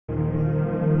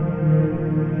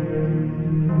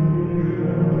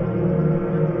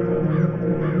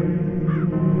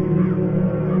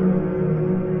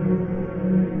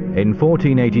In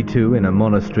 1482, in a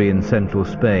monastery in central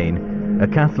Spain, a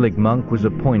Catholic monk was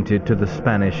appointed to the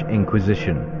Spanish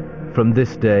Inquisition. From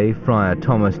this day, Friar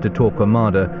Tomás de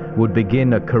Torquemada would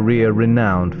begin a career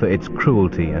renowned for its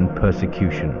cruelty and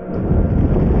persecution.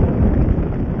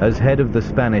 As head of the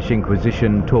Spanish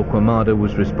Inquisition, Torquemada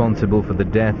was responsible for the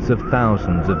deaths of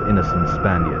thousands of innocent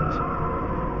Spaniards.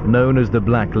 Known as the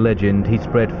Black Legend, he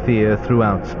spread fear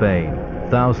throughout Spain.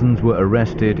 Thousands were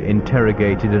arrested,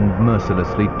 interrogated, and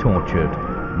mercilessly tortured.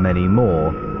 Many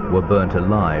more were burnt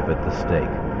alive at the stake.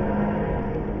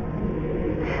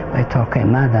 But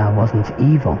Torquemada wasn't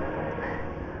evil.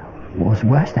 Was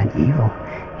worse than evil.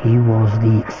 He was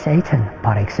the Satan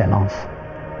par excellence.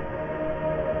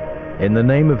 In the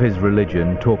name of his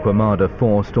religion, Torquemada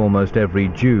forced almost every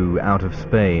Jew out of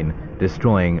Spain,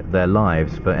 destroying their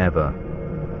lives forever.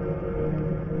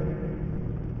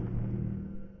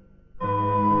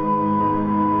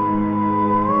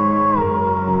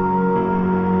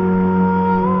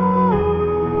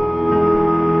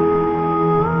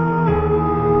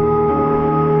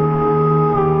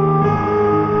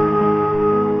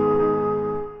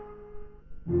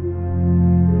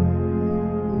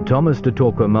 Tomás de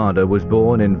Torquemada was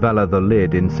born in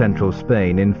Valladolid in central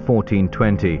Spain in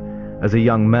 1420. As a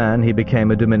young man, he became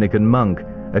a Dominican monk,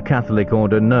 a Catholic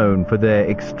order known for their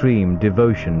extreme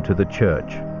devotion to the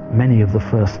Church. Many of the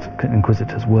first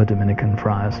inquisitors were Dominican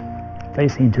friars. They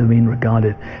seem to have been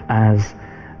regarded as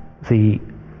the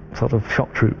sort of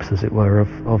shock troops, as it were,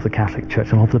 of the Catholic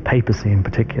Church and of the papacy in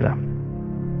particular.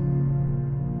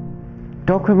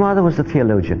 Torquemada was a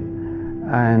theologian,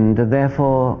 and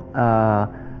therefore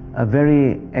a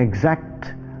very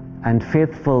exact and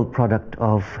faithful product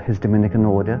of his Dominican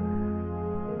order.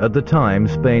 At the time,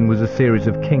 Spain was a series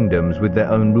of kingdoms with their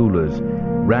own rulers.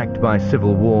 Racked by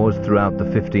civil wars throughout the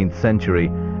 15th century,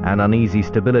 an uneasy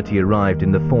stability arrived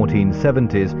in the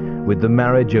 1470s with the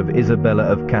marriage of Isabella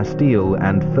of Castile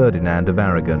and Ferdinand of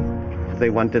Aragon. They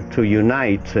wanted to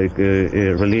unite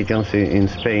religions in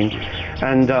Spain,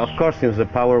 and of course, since the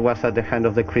power was at the hand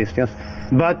of the Christians,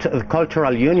 but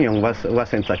cultural union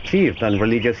wasn't achieved, and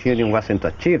religious union wasn't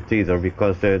achieved either,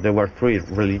 because there were three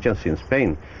religions in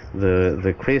Spain: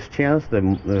 the Christians, the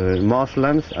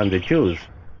Muslims, and the Jews.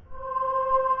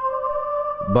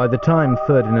 By the time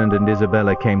Ferdinand and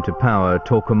Isabella came to power,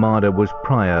 Torquemada was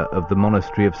prior of the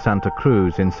monastery of Santa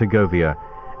Cruz in Segovia.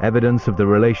 Evidence of the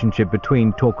relationship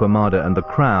between Torquemada and the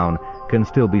crown can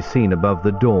still be seen above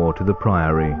the door to the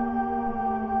priory.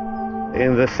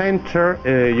 In the center,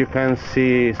 you can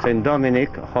see Saint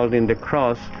Dominic holding the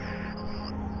cross.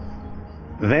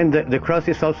 Then the cross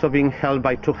is also being held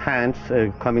by two hands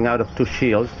coming out of two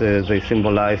shields. They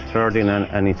symbolize Ferdinand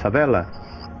and Isabella.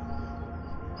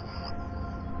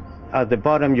 At the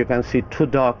bottom, you can see two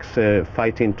dogs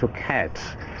fighting two cats.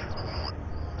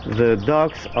 The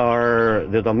dogs are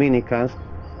the Dominicans,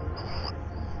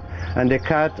 and the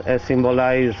cat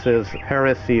symbolizes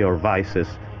heresy or vices.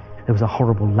 There was a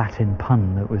horrible Latin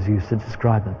pun that was used to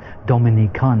describe them: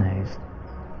 Dominicanes,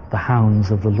 the hounds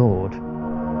of the Lord.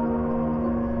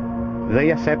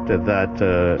 They accepted that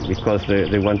because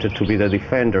they wanted to be the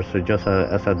defenders. So just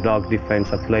as a dog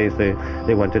defends a place,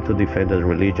 they wanted to defend the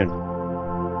religion.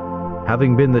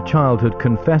 Having been the childhood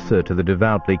confessor to the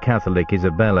devoutly Catholic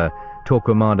Isabella,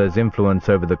 Torquemada's influence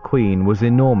over the Queen was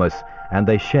enormous, and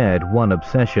they shared one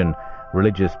obsession: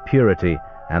 religious purity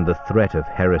and the threat of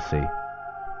heresy.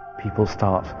 People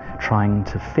start trying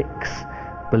to fix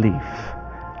belief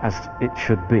as it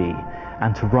should be,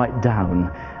 and to write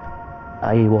down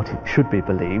A, what it should be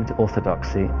believed,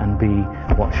 orthodoxy, and B,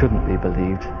 what shouldn't be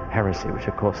believed, heresy, which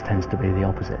of course tends to be the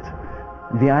opposite.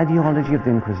 The ideology of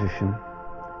the Inquisition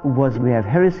was, we have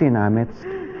heresy in our midst,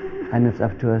 and it's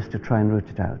up to us to try and root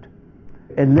it out.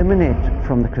 Eliminate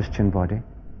from the Christian body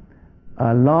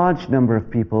a large number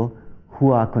of people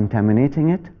who are contaminating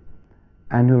it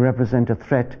and who represent a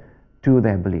threat to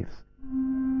their beliefs.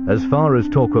 As far as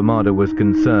Torquemada was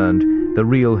concerned, the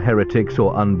real heretics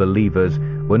or unbelievers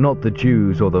were not the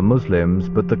Jews or the Muslims,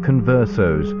 but the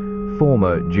conversos,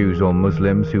 former Jews or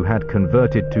Muslims who had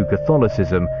converted to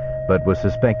Catholicism but were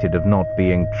suspected of not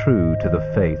being true to the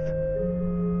faith.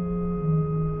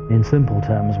 In simple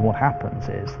terms, what happens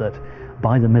is that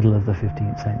by the middle of the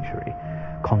 15th century,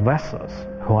 conversos,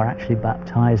 who are actually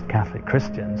baptized Catholic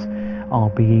Christians, are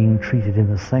being treated in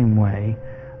the same way,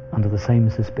 under the same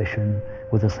suspicion,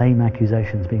 with the same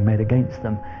accusations being made against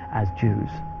them as Jews.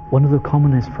 One of the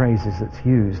commonest phrases that's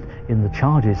used in the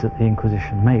charges that the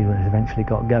Inquisition made when it eventually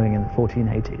got going in the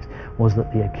 1480s was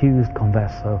that the accused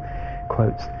converso,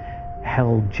 quotes,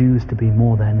 held Jews to be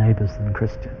more their neighbours than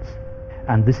Christians.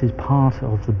 And this is part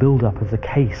of the build-up of the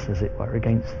case, as it were,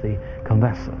 against the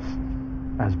conversos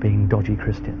as being dodgy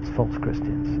Christians, false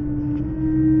Christians.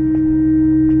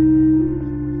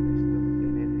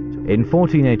 In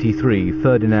 1483,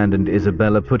 Ferdinand and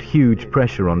Isabella put huge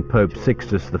pressure on Pope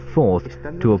Sixtus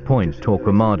IV to appoint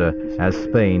Torquemada as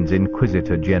Spain's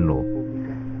Inquisitor General.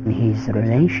 His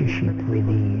relationship with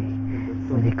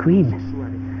the Queen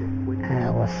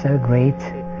was so great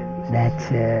that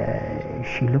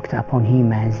she looked upon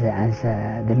him as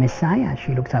the Messiah.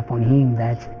 She looked upon him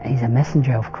that he's a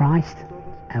messenger of Christ,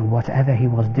 and whatever he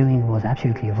was doing was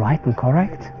absolutely right and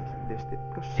correct.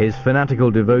 His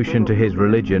fanatical devotion to his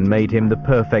religion made him the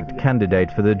perfect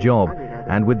candidate for the job,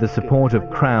 and with the support of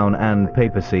Crown and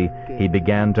papacy, he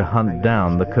began to hunt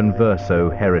down the converso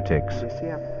heretics.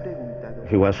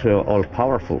 He was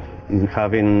all-powerful,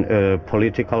 having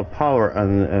political power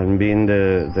and being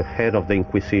the head of the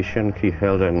Inquisition. He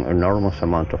held an enormous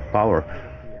amount of power.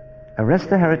 Arrest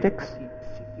the heretics,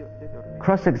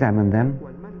 cross-examine them,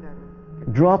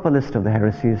 draw up a list of the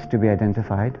heresies to be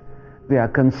identified. They are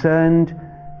concerned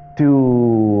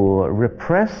to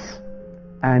repress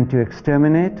and to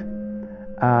exterminate,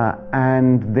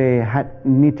 and they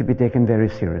need to be taken very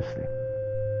seriously.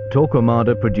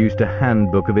 Torquemada produced a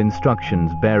handbook of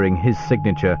instructions bearing his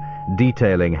signature,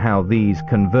 detailing how these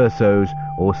conversos,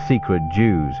 or secret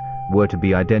Jews, were to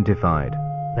be identified.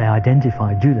 They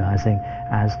identified Judaizing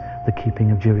as the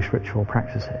keeping of Jewish ritual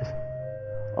practices.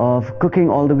 Of cooking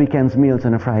all the weekend's meals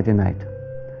on a Friday night,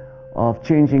 of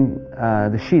changing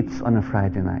the sheets on a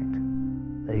Friday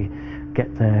night. They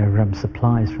get their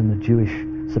supplies from the Jewish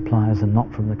suppliers and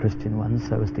not from the Christian ones,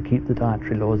 so as to keep the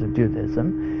dietary laws of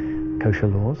Judaism, kosher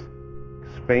laws.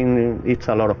 Spain eats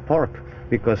a lot of pork,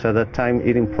 because at that time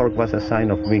eating pork was a sign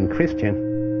of being Christian.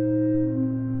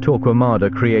 Torquemada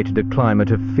created a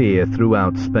climate of fear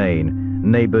throughout Spain.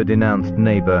 Neighbor denounced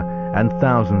neighbor, and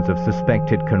thousands of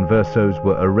suspected conversos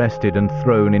were arrested and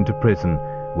thrown into prison,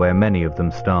 where many of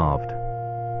them starved.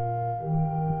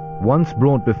 Once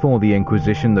brought before the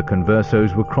Inquisition, the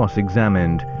conversos were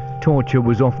cross-examined. Torture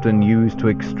was often used to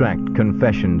extract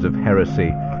confessions of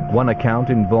heresy. One account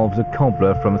involves a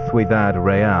cobbler from Ciudad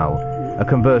Real. A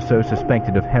converso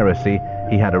suspected of heresy,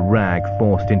 he had a rag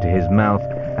forced into his mouth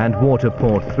and water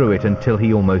poured through it until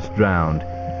he almost drowned.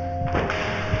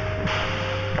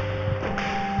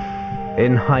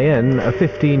 In Jaén, a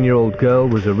 15-year-old girl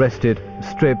was arrested,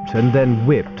 stripped and then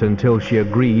whipped until she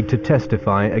agreed to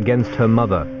testify against her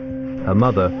mother. Her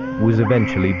mother was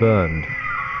eventually burned.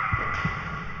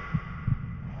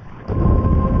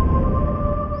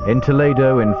 In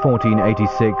Toledo in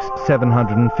 1486,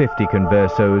 750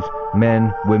 conversos,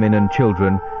 men, women and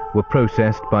children, were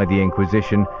processed by the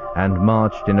Inquisition and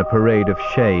marched in a parade of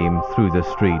shame through the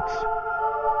streets.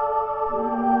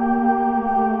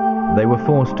 They were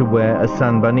forced to wear a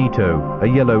San Benito, a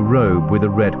yellow robe with a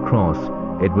red cross.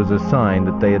 It was a sign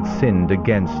that they had sinned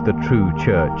against the true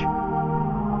church.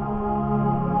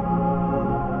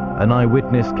 An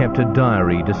eyewitness kept a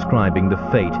diary describing the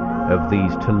fate of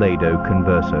these Toledo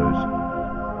conversos.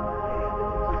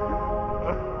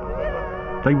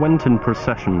 They went in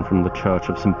procession from the church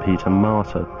of St. Peter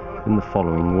Martyr in the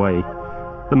following way.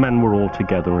 The men were all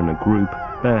together in a group,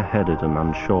 bareheaded and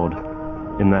unshod.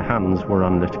 In their hands were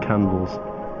unlit candles,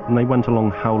 and they went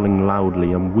along howling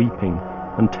loudly and weeping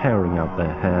and tearing out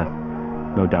their hair,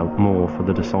 no doubt more for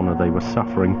the dishonour they were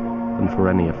suffering than for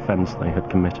any offence they had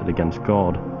committed against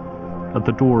God. At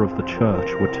the door of the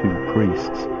church were two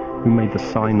priests, who made the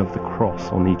sign of the cross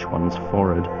on each one's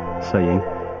forehead, saying,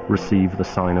 "Receive the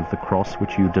sign of the cross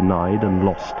which you denied and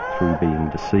lost through being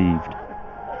deceived."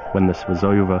 When this was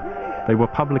over, they were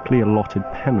publicly allotted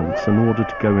penance and ordered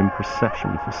to go in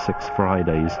procession for 6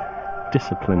 Fridays,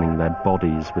 disciplining their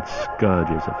bodies with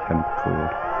scourges of hemp cord.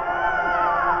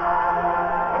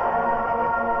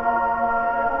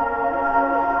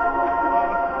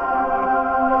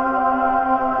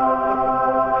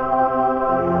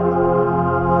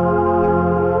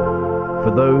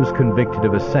 For those convicted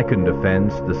of a second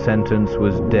offence, the sentence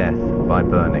was death by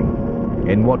burning.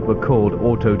 In what were called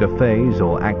auto de fe,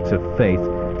 or acts of faith,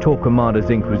 Torquemada's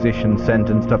Inquisition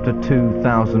sentenced up to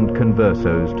 2,000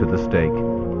 conversos to the stake.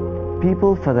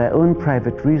 People, for their own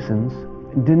private reasons,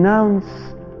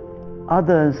 denounce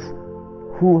others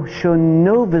who show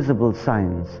no visible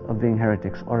signs of being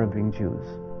heretics or of being Jews,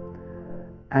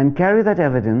 and carry that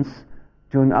evidence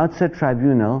to an outside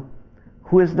tribunal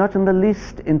who is not in the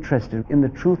least interested in the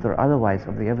truth or otherwise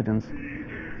of the evidence,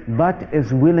 but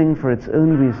is willing for its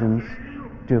own reasons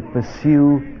to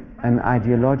pursue an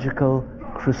ideological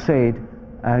crusade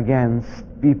against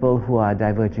people who are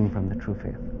diverging from the true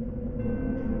faith.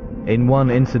 In one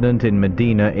incident in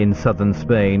Medina in southern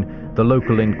Spain, the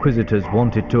local inquisitors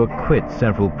wanted to acquit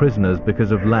several prisoners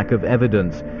because of lack of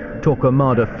evidence.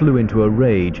 Torquemada flew into a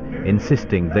rage,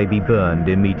 insisting they be burned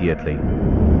immediately.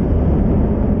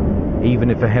 Even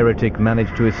if a heretic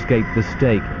managed to escape the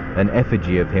stake, an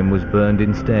effigy of him was burned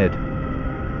instead.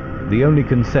 The only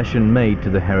concession made to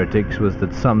the heretics was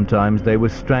that sometimes they were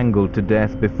strangled to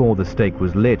death before the stake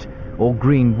was lit, or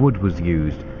green wood was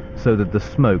used, so that the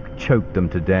smoke choked them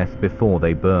to death before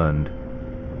they burned.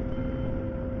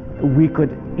 We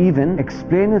could even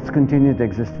explain its continued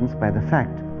existence by the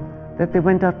fact that they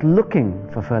went out looking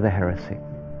for further heresy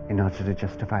in order to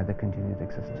justify their continued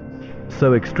existence.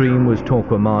 So extreme was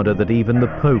Torquemada that even the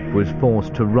Pope was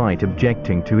forced to write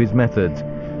objecting to his methods,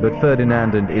 but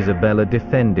Ferdinand and Isabella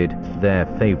defended their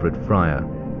favorite friar.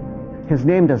 His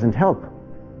name doesn't help,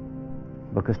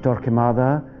 because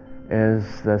Torquemada is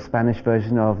the Spanish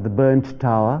version of the burnt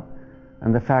tower,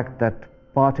 and the fact that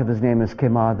part of his name is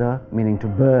quemada, meaning to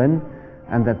burn,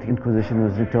 and that the Inquisition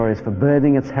was notorious for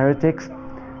burning its heretics,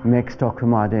 makes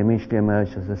Torquemada immediately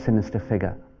emerge as a sinister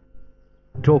figure.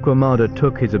 Torquemada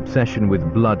took his obsession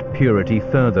with blood purity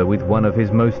further with one of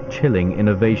his most chilling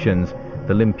innovations.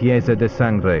 The limpieza de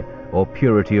sangre, or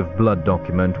purity of blood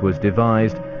document, was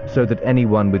devised so that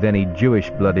anyone with any Jewish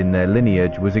blood in their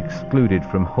lineage was excluded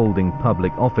from holding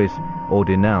public office or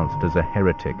denounced as a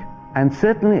heretic. And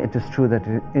certainly it is true that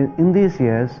in these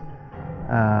years,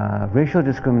 racial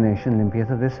discrimination,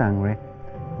 limpieza de sangre,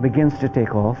 begins to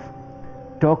take off.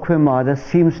 Torquemada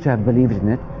seems to have believed in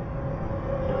it.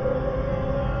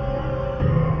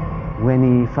 When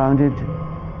he founded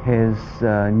his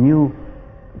new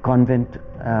convent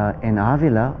in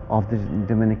Avila of the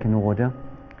Dominican order,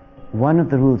 one of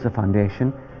the rules of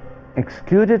foundation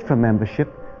excluded from membership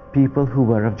people who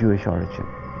were of Jewish origin.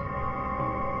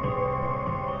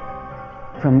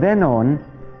 From then on,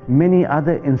 many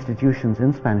other institutions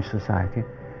in Spanish society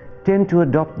tend to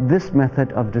adopt this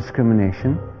method of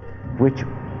discrimination, which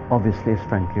obviously is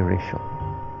frankly racial.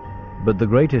 But the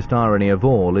greatest irony of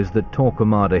all is that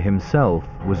Torquemada himself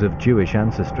was of Jewish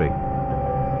ancestry.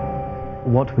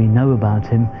 What we know about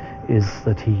him is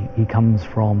that he comes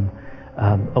from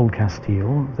Old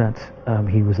Castile, that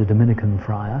he was a Dominican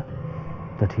friar,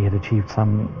 that he had achieved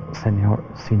some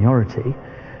seniority,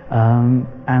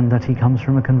 and that he comes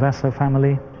from a converso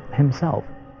family himself.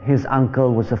 His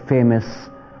uncle was a famous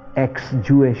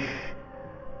ex-Jewish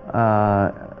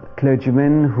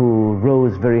clergyman who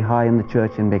rose very high in the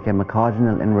church and became a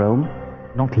cardinal in Rome.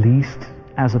 Not least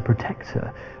as a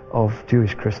protector of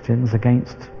Jewish Christians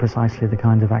against precisely the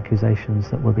kind of accusations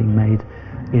that were being made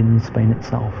in Spain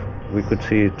itself. We could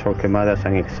see Torquemada as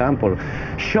an example,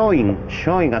 showing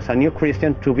as a new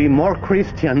Christian to be more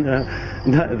Christian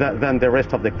than the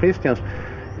rest of the Christians.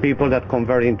 People that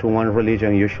convert into one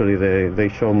religion, usually they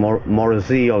show more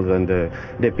zeal than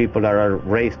the people that are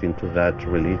raised into that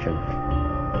religion.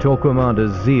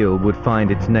 Torquemada's zeal would find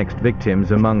its next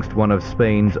victims amongst one of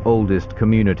Spain's oldest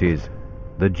communities,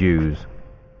 the Jews.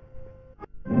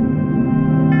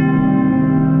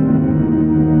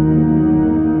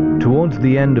 Towards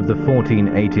the end of the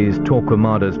 1480s,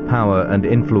 Torquemada's power and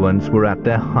influence were at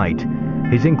their height.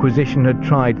 His Inquisition had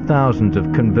tried thousands of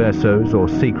conversos or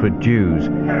secret Jews,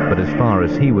 but as far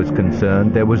as he was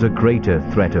concerned, there was a greater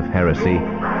threat of heresy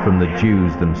from the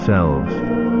Jews themselves.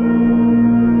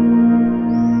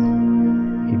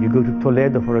 If you go to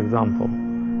Toledo, for example,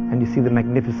 and you see the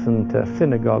magnificent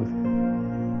synagogues,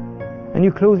 and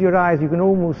you close your eyes, you can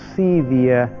almost see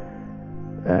the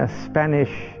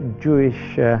Spanish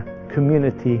Jewish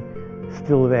community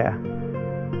still there.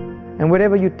 And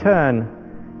wherever you turn,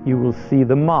 you will see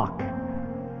the mark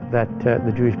that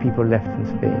the Jewish people left in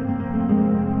Spain.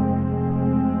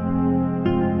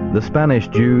 The Spanish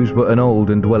Jews were an old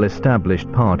and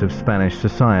well-established part of Spanish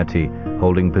society,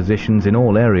 holding positions in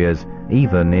all areas,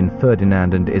 even in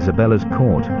Ferdinand and Isabella's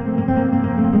court.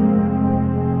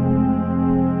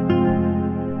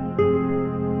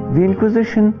 The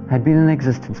Inquisition had been in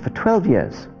existence for 12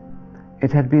 years.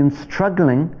 It had been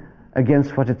struggling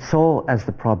against what it saw as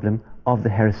the problem of the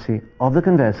heresy of the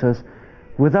conversos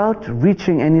without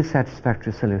reaching any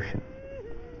satisfactory solution.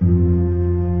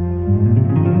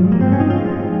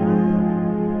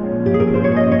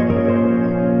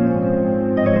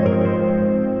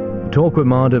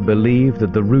 Torquemada believed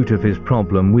that the root of his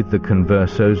problem with the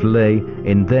conversos lay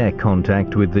in their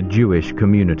contact with the Jewish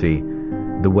community.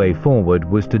 The way forward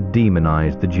was to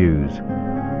demonize the Jews.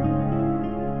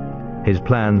 His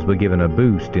plans were given a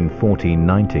boost in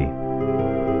 1490.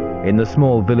 In the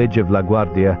small village of La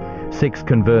Guardia, 6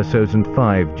 conversos and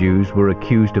 5 Jews were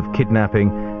accused of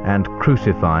kidnapping and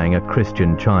crucifying a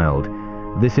Christian child.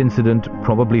 This incident,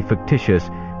 probably fictitious,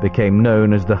 became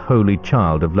known as the Holy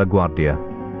Child of La Guardia.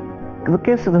 The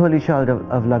case of the Holy Child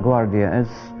of La Guardia is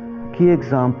a key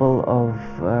example of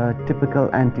typical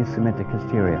anti-Semitic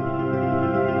hysteria.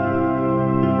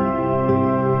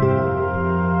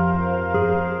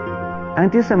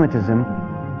 Anti-Semitism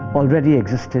already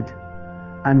existed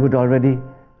and would already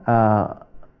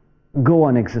go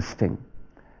on existing.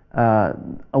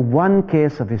 One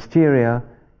case of hysteria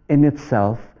in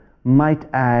itself might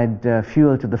add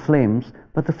fuel to the flames,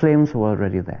 but the flames were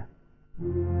already there.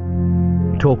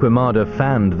 Torquemada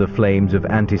fanned the flames of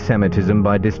anti-Semitism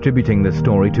by distributing the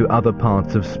story to other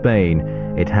parts of Spain.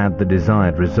 It had the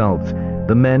desired results.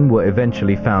 The men were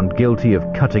eventually found guilty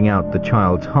of cutting out the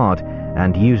child's heart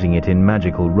and using it in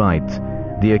magical rites.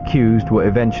 The accused were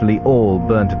eventually all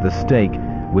burnt at the stake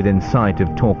within sight of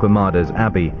Torquemada's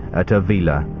abbey at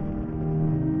Avila.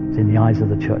 In the eyes of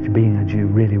the church, being a Jew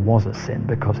really was a sin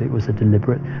because it was a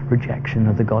deliberate rejection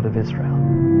of the God of Israel.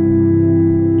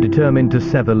 Determined to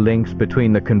sever links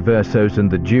between the conversos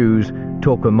and the Jews,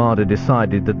 Torquemada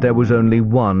decided that there was only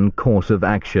one course of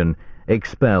action: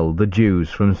 expel the Jews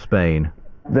from Spain.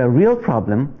 The real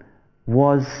problem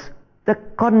was the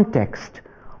context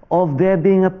of there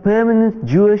being a permanent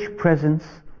Jewish presence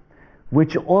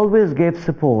which always gave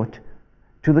support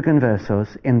to the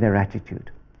conversos in their attitude.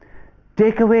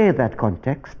 Take away that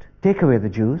context, take away the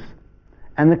Jews,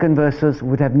 and the conversos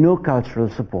would have no cultural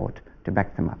support to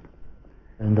back them up.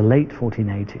 In the late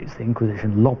 1480s, the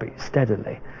Inquisition lobbied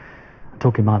steadily.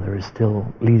 Torquemada is still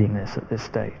leading this at this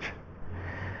stage.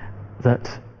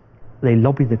 That they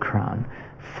lobbied the crown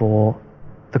for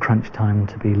the crunch time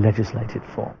to be legislated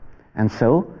for. And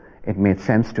so it made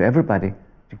sense to everybody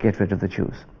to get rid of the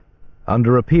Jews.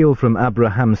 Under appeal from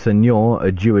Abraham Señor,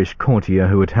 a Jewish courtier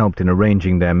who had helped in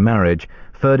arranging their marriage,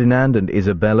 Ferdinand and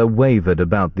Isabella wavered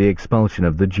about the expulsion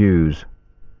of the Jews.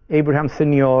 Abraham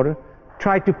Señor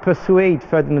tried to persuade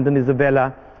Ferdinand and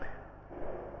Isabella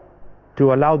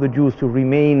to allow the Jews to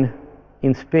remain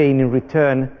in Spain in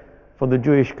return for the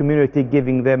Jewish community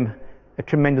giving them a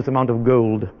tremendous amount of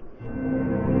gold.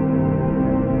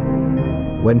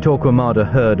 When Torquemada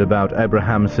heard about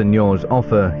Abraham Señor's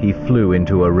offer, he flew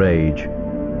into a rage.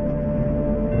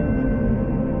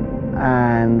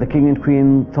 And the king and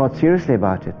queen thought seriously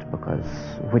about it, because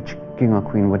which king or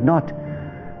queen would not?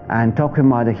 And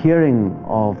Torquemada, hearing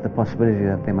of the possibility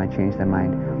that they might change their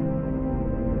mind,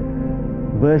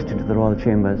 burst into the royal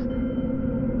chambers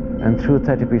and threw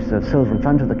 30 pieces of silver in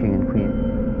front of the king and queen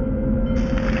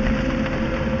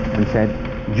and said,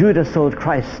 "Judas sold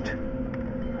Christ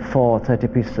for 30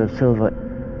 pieces of silver.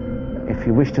 If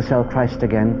you wish to sell Christ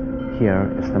again, here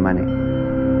is the money."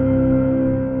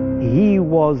 He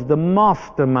was the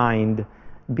mastermind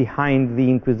behind the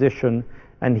Inquisition,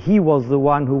 and he was the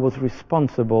one who was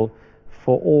responsible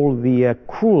for all the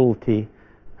cruelty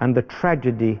and the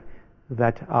tragedy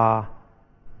that our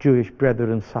Jewish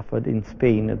brethren suffered in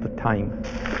Spain at the time.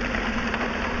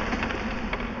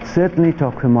 Certainly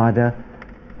Torquemada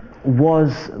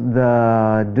was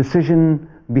the decision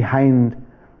behind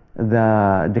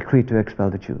the decree to expel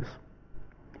the Jews,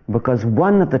 because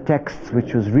one of the texts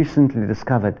which was recently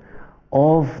discovered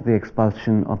of the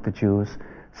expulsion of the Jews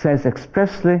says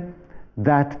expressly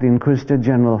that the Inquisitor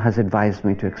General has advised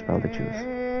me to expel the Jews.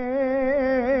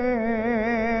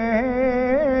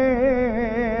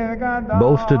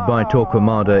 Bolstered by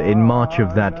Torquemada, in March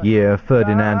of that year,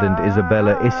 Ferdinand and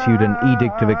Isabella issued an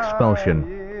edict of expulsion.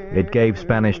 It gave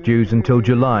Spanish Jews until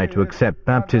July to accept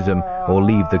baptism or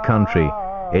leave the country.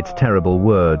 Its terrible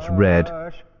words read,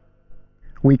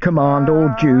 "We command all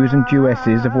Jews and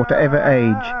Jewesses of whatever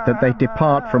age that they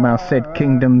depart from our said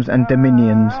kingdoms and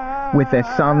dominions with their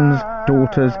sons,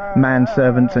 daughters,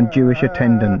 manservants and Jewish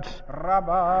attendants,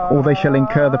 or they shall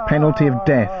incur the penalty of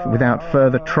death without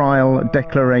further trial,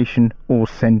 declaration or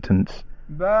sentence."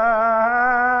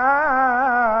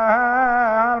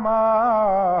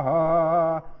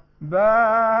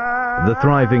 The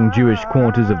thriving Jewish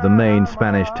quarters of the main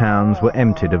Spanish towns were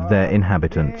emptied of their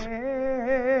inhabitants.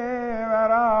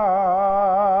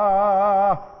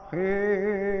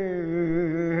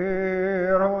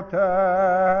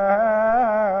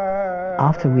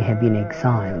 After we have been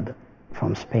exiled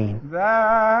from Spain, our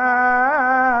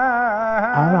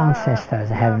ancestors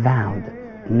have vowed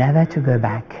never to go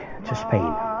back to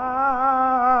Spain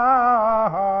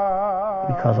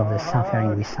because of the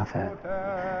suffering we suffered.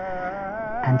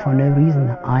 And for no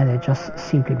reason either, just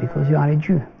simply because you are a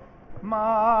Jew.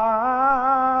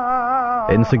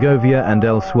 In Segovia and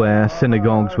elsewhere,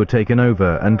 synagogues were taken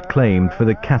over and claimed for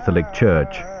the Catholic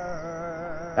Church.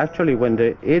 actually, when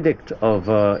the edict of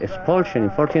expulsion in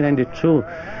 1492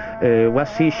 was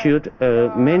issued,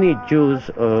 many Jews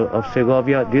of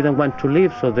Segovia didn't want to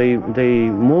leave, so they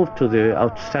moved to the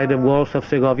outside the walls of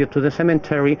Segovia to the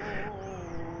cemetery,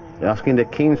 asking the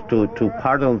kings to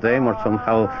pardon them or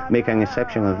somehow make an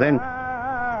exception of them.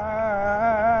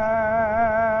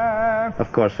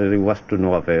 Of course, it was to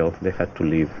no avail. They had to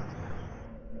leave.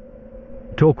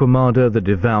 Torquemada, the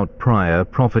devout prior,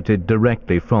 profited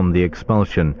directly from the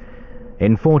expulsion.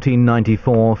 In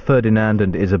 1494, Ferdinand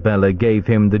and Isabella gave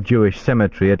him the Jewish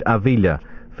cemetery at Avila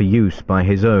for use by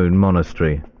his own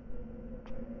monastery.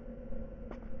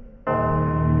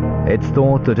 It's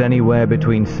thought that anywhere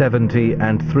between 70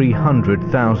 and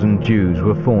 300,000 Jews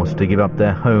were forced to give up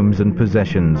their homes and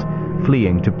possessions,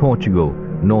 fleeing to Portugal,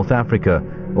 North Africa,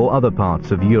 or other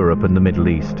parts of Europe and the Middle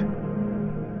East.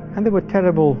 And there were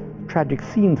terrible, tragic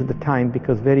scenes at the time,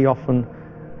 because very often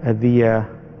the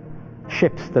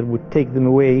ships that would take them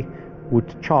away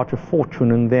would charge a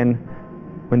fortune, and then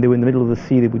when they were in the middle of the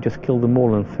sea they would just kill them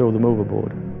all and throw them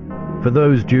overboard. For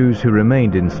those Jews who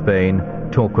remained in Spain,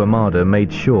 Torquemada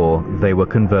made sure they were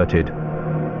converted.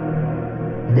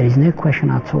 There is no question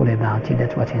at all about it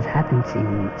that what has happened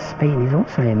in Spain is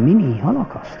also a mini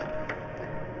Holocaust.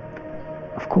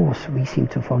 Of course, we seem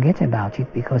to forget about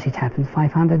it because it happened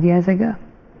 500 years ago.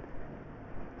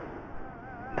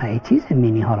 But it is a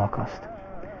mini Holocaust.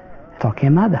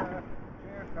 Torquemada,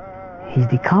 he's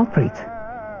the culprit.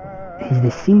 He's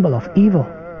the symbol of evil.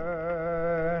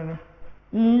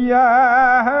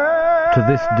 To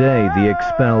this day, the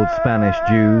expelled Spanish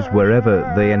Jews, wherever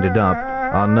they ended up,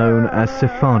 are known as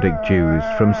Sephardic Jews,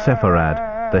 from Sepharad,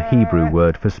 the Hebrew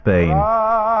word for Spain.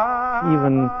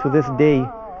 Even to this day,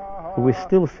 we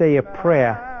still say a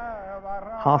prayer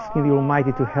asking the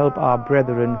Almighty to help our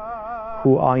brethren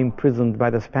who are imprisoned by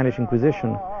the Spanish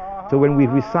Inquisition. So when we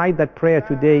recite that prayer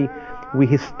today, we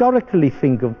historically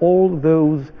think of all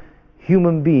those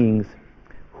human beings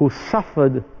who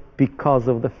suffered because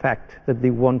of the fact that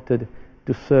they wanted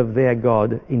to serve their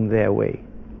God in their way.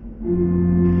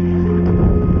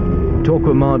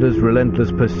 Torquemada's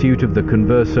relentless pursuit of the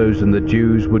conversos and the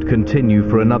Jews would continue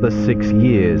for another 6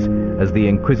 years as the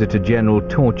Inquisitor General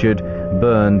tortured,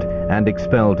 burned, and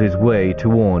expelled his way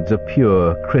towards a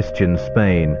pure Christian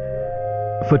Spain.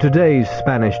 For today's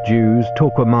Spanish Jews,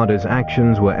 Torquemada's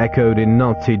actions were echoed in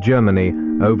Nazi Germany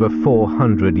over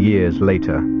 400 years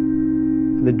later.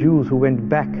 The Jews who went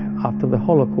back after the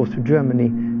Holocaust to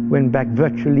Germany went back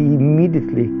virtually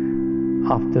immediately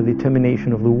after the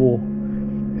termination of the war,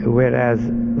 whereas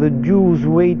the Jews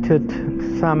waited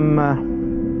some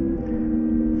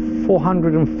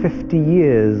 450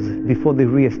 years before they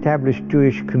re-established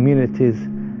Jewish communities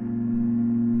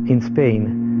in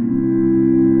Spain.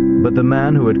 But the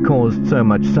man who had caused so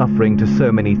much suffering to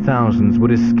so many thousands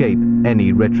would escape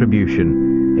any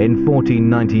retribution. In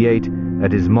 1498,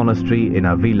 at his monastery in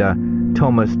Avila,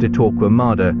 Tomás de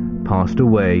Torquemada passed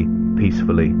away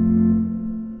peacefully.